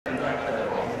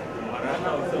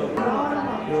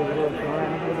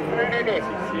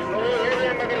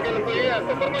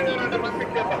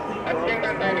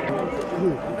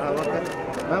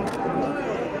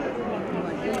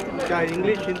क्या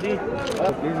इंग्लिश हिंदी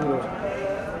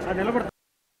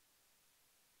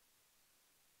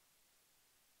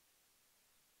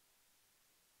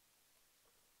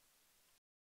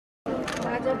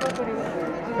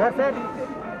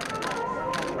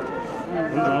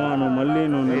మళ్ళీ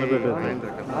నువ్వు నిలబెట్టావు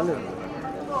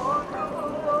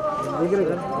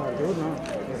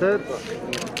sir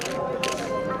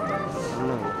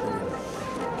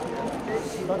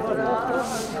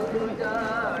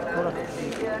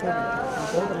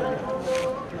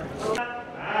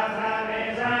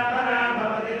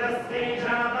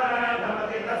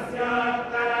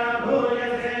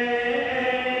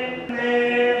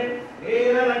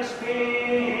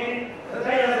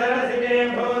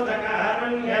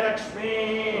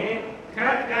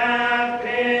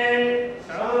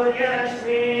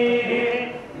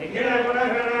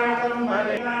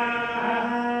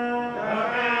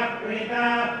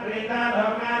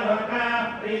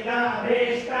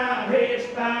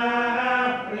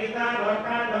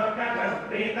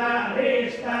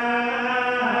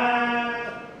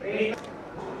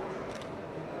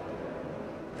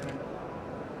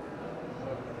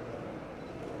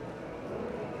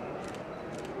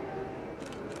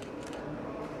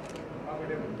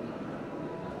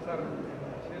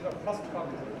First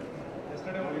copy.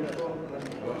 Yesterday only I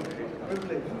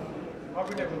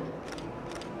copy table.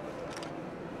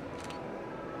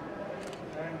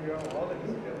 And you have all the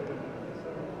history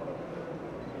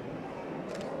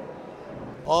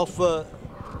of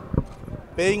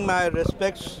paying my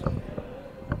respects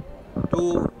to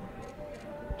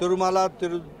Tirumala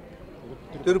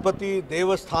Tirupati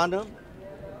Devasthana,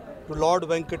 to Lord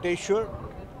Venkateshwar,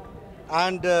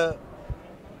 and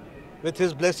with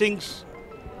his blessings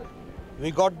we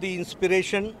got the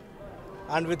inspiration,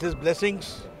 and with his blessings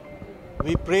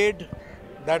we prayed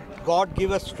that God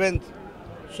give us strength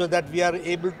so that we are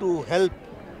able to help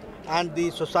and the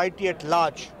society at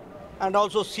large, and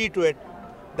also see to it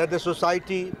that the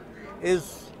society is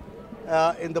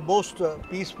in the most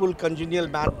peaceful, congenial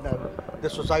manner the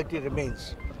society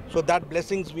remains. So that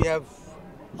blessings we have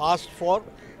asked for,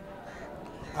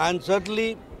 and certainly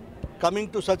coming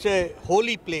to such a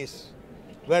holy place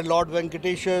where Lord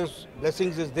Venkateshwar's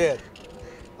blessings is there,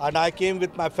 and I came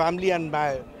with my family and my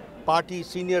party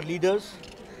senior leaders.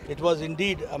 It was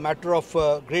indeed a matter of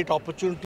great opportunity.